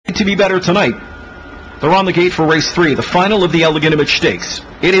to be better tonight. They're on the gate for race 3, the final of the Elegantimage Stakes.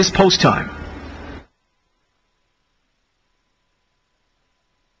 It is post time.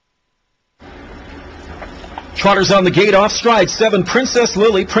 Trotters on the gate, off stride 7, Princess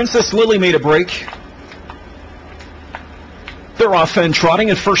Lilly. Princess Lilly made a break. They're off and trotting,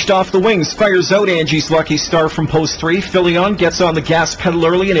 and first off the wings, fires out Angie's Lucky Star from post 3. Filion gets on the gas pedal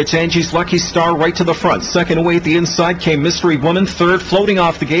early, and it's Angie's Lucky Star right to the front. Second away at the inside came Mystery Woman. Third, floating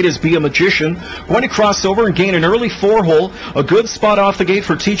off the gate is Be a Magician. Going to cross over and gain an early 4-hole. A good spot off the gate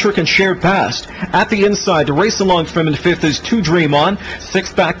for Tetrick and Shared Past. At the inside, to race along from in 5th is 2 Dream On.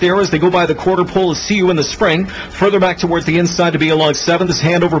 6th back there as they go by the quarter pole is Seeuinthespring. Further back towards the inside to be along 7th is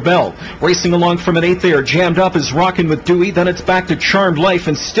Handover Belle. Racing along from an 8th there, jammed up is Rockin with Dewey. Then it's back to Charmed Life,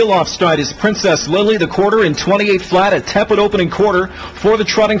 and still off stride is Princess Lilly. The quarter in 28 flat, a tepid opening quarter for the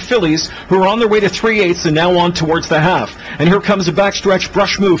trotting fillies, who are on their way to 3/8 and now on towards the half. And here comes a backstretch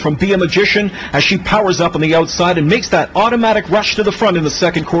brush move from Be a Magician as she powers up on the outside and makes that automatic rush to the front in the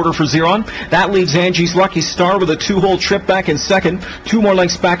second quarter for Zeron. That leaves Angie's Lucky Star with a 2-hole trip back in second, 2 more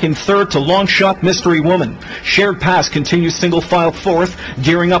lengths back in third to long shot Mystery Woman. Shared Pass continues single file fourth,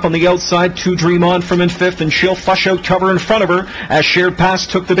 gearing up on the outside, 2 Dream On from in 5th, and she'll flush out cover in front of her as Shared Pass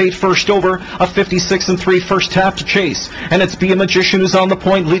took the bait first over, a 56-3 first half to chase. And it's Be a Magician who's on the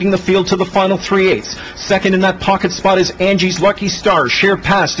point, leading the field to the final 3/8. Second in that pocket spot is Angie's Lucky Star. Shared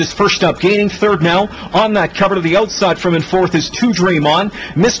Pass is first up, gaining third now. On that cover to the outside from in 4th is 2 Dream On.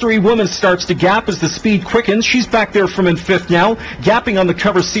 Mystery Woman starts to gap as the speed quickens. She's back there from in 5th now. Gapping on the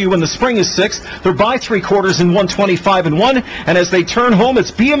cover, Seeuinthespring is 6th. They're by 3/4 in 125-1. And as they turn home, it's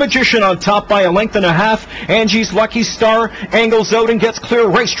Be a Magician on top by a length and a half. Angie's Lucky Star angles out and gets clear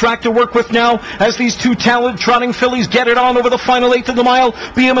racetrack to work with now as these 2 talented trotting fillies get it on over the final 1/8 of the mile.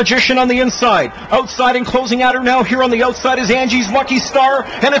 Be a Magician on the inside. Outside and closing at her now. Here on the outside is Angie's Lucky Star,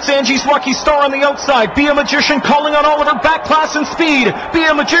 and it's Angie's Lucky Star on the outside. Be a Magician calling on all of her back class and speed. Be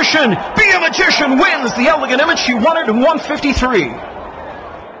a Magician wins the Elegantimage. She won it in 1:53.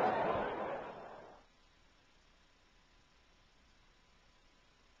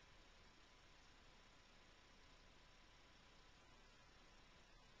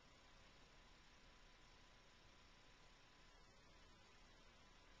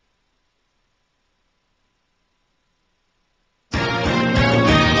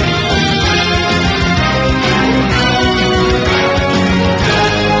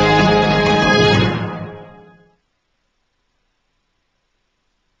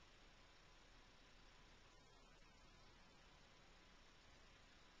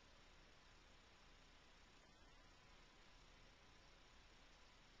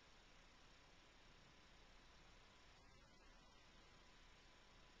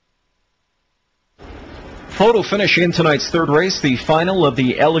 Photo finish in tonight's third race, the final of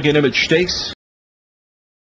the Elegantimage Stakes.